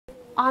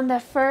On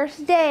the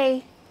first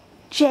day,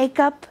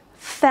 Jacob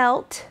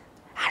felt,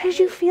 how did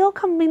you feel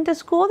coming to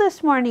school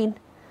this morning?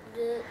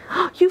 Good.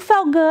 You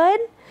felt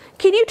good?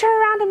 Can you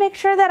turn around to make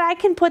sure that I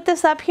can put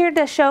this up here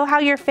to show how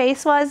your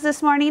face was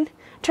this morning?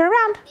 Turn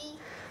around.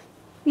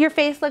 Your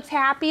face looks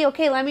happy.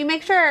 Okay, let me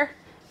make sure.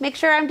 Make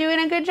sure I'm doing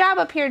a good job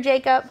up here,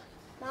 Jacob.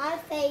 My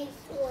face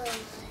was...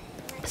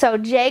 So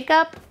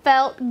Jacob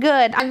felt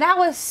good. And that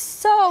was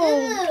so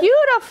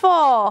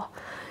beautiful.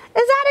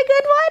 Is that a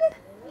good one?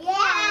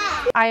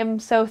 Yeah. I am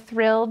so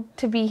thrilled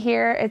to be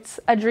here. It's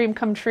a dream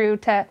come true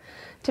to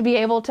be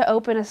able to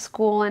open a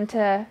school and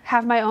to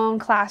have my own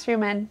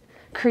classroom and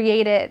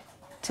create it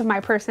to my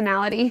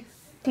personality.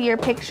 See your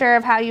picture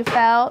of how you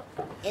felt?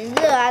 It's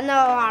good. I know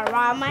I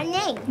wrote my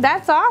name.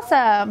 That's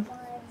awesome.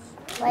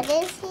 What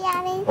is he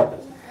adding?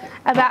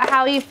 About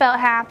how you felt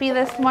happy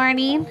this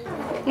morning.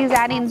 He's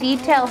adding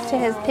details to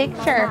his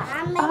picture.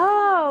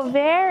 Oh,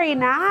 very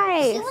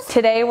nice.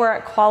 Today we're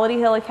at Quality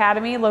Hill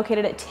Academy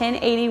located at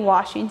 1080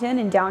 Washington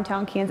in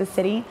downtown Kansas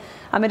City.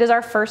 It is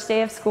our first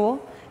day of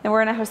school and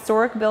we're in a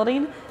historic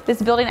building.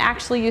 This building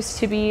actually used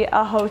to be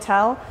a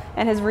hotel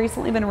and has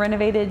recently been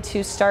renovated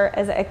to start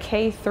as a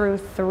K through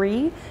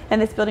 3,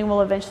 and this building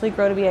will eventually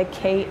grow to be a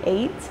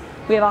K8.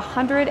 We have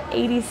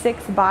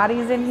 186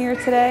 bodies in here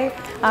today,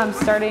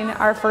 starting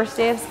our first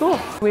day of school.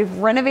 We've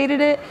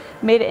renovated it,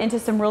 made it into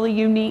some really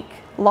unique,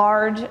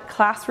 large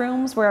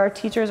classrooms where our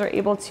teachers are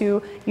able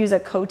to use a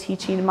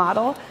co-teaching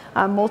model.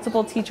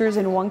 Multiple teachers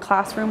in one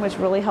classroom, which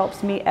really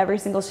helps meet every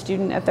single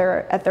student at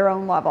their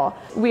own level.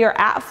 We are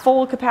at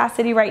full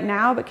capacity right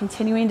now, but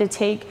continuing to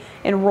take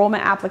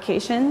enrollment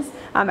applications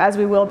as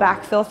we will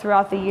backfill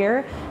throughout the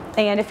year.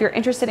 And if you're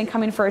interested in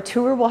coming for a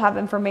tour, we'll have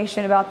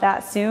information about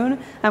that soon.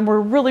 We're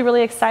really,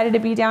 really excited to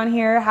be down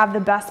here, have the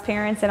best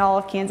parents in all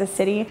of Kansas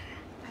City.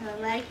 I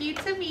would like you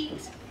to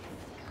meet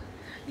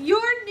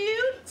your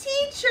new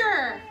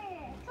teacher,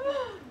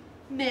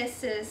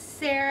 Mrs.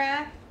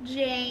 Sarah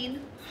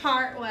Jane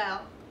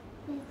Hartwell.